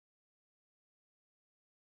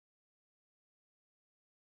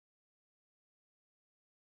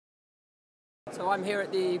So I'm here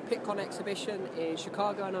at the Pittcon exhibition in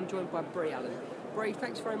Chicago and I'm joined by Bree. Bree,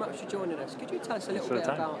 thanks very much for joining us. Could you tell us a little bit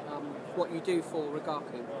about what you do for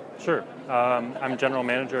Rigaku? Sure. I'm General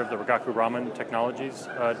Manager of the Rigaku Ramen Technologies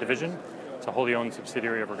Division. It's a wholly owned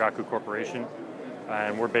subsidiary of Rigaku Corporation,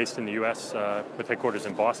 and we're based in the U.S. With headquarters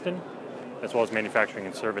in Boston, as well as manufacturing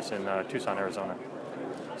and service in Tucson, Arizona.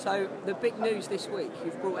 So the big news this week,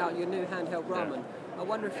 you've brought out your new handheld ramen. Yeah. I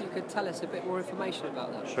wonder if you could tell us a bit more information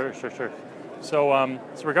about that. Sure. So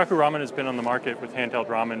Rigaku Ramen has been on the market with handheld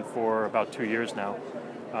ramen for about 2 years now.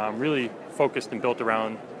 Really focused and built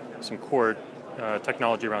around some core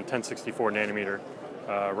technology around 1064 nanometer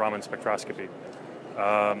ramen spectroscopy.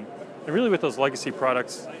 And really with those legacy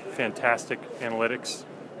products, fantastic analytics,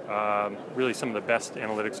 really some of the best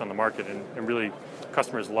analytics on the market, and really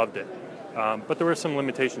customers loved it. But there were some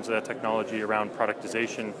limitations to that technology around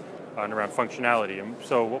productization and around functionality. And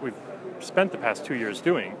so what we've spent the past 2 years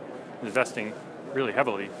doing, investing really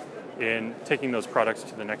heavily in taking those products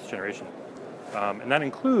to the next generation. And that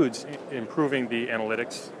includes improving the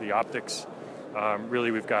analytics, the optics.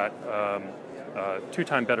 Really we've got 2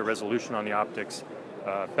 times better resolution on the optics,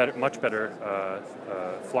 much better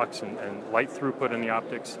flux and light throughput in the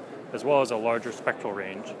optics, as well as a larger spectral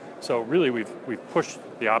range. So really we've pushed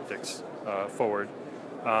the optics forward,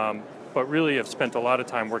 but really have spent a lot of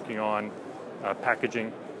time working on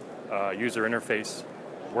packaging, user interface,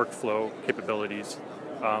 workflow capabilities.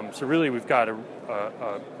 So really we've got a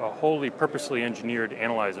wholly purposely engineered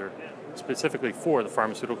analyzer specifically for the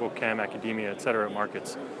pharmaceutical, chem, academia, et cetera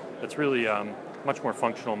markets. That's really much more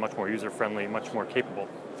functional, much more user-friendly, much more capable.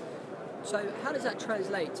 So how does that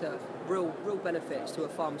translate to real benefits to a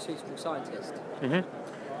pharmaceutical scientist?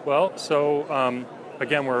 Mm-hmm. Well, so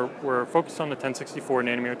again, we're focused on the 1064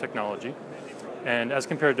 nanometer technology, and as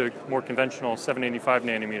compared to more conventional 785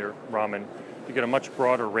 nanometer ramen, you get a much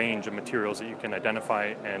broader range of materials that you can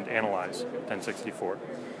identify and analyze with 1064.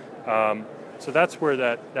 So that's where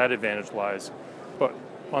that advantage lies. But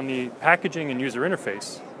on the packaging and user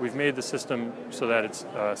interface, we've made the system so that it's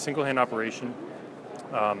a single-hand operation.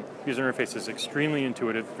 User interface is extremely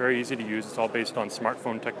intuitive, very easy to use. It's all based on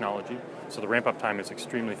smartphone technology, so the ramp-up time is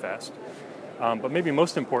extremely fast. But maybe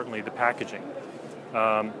most importantly, the packaging.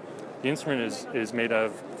 The instrument is made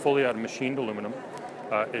fully out of machined aluminum.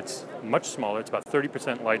 It's much smaller. It's about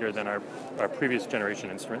 30% lighter than our previous generation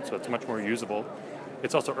instrument, so it's much more usable.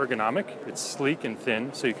 It's also ergonomic. It's sleek and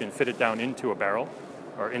thin, so you can fit it down into a barrel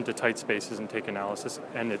or into tight spaces and take analysis.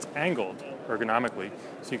 And it's angled ergonomically,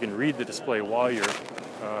 so you can read the display while you're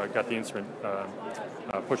got the instrument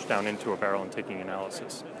pushed down into a barrel and taking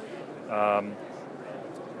analysis.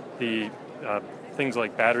 The things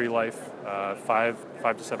like battery life, 5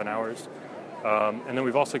 to 7 hours. And then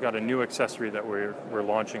we've also got a new accessory that we're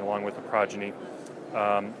launching along with the Progeny,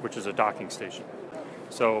 which is a docking station.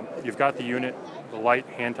 So you've got the unit, the light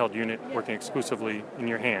handheld unit, working exclusively in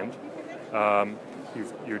your hand.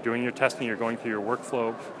 You're doing your testing, you're going through your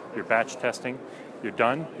workflow, your batch testing. You're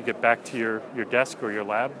done, you get back to your desk or your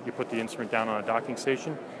lab, you put the instrument down on a docking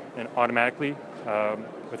station, and automatically,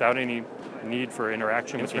 without any need for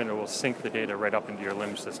interaction, the instrument will sync the data right up into your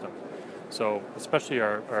LIMS system. So especially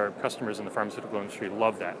our customers in the pharmaceutical industry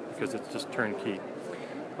love that because it's just turnkey.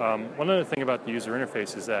 One other thing about the user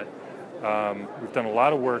interface is that we've done a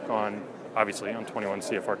lot of work obviously on 21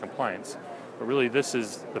 CFR compliance, but really this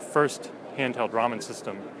is the first handheld ramen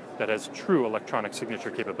system that has true electronic signature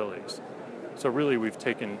capabilities. So really we've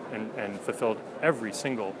taken and fulfilled every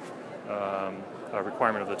single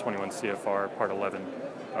requirement of the 21 CFR Part 11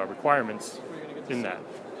 requirements in that.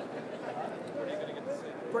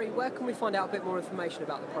 Bree, where can we find out a bit more information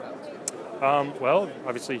about the product? Well,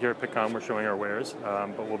 obviously here at Pittcon we're showing our wares,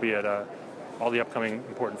 but we'll be at all the upcoming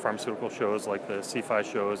important pharmaceutical shows like the CFI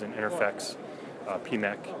shows and Interfex,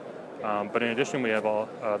 PMEC. But in addition, we have all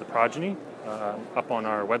the Progeny up on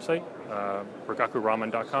our website,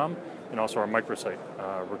 rigakuramen.com, and also our microsite,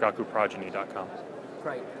 rigakuprogeny.com.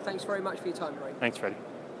 Great. Thanks very much for your time, Bree. Thanks, Freddie.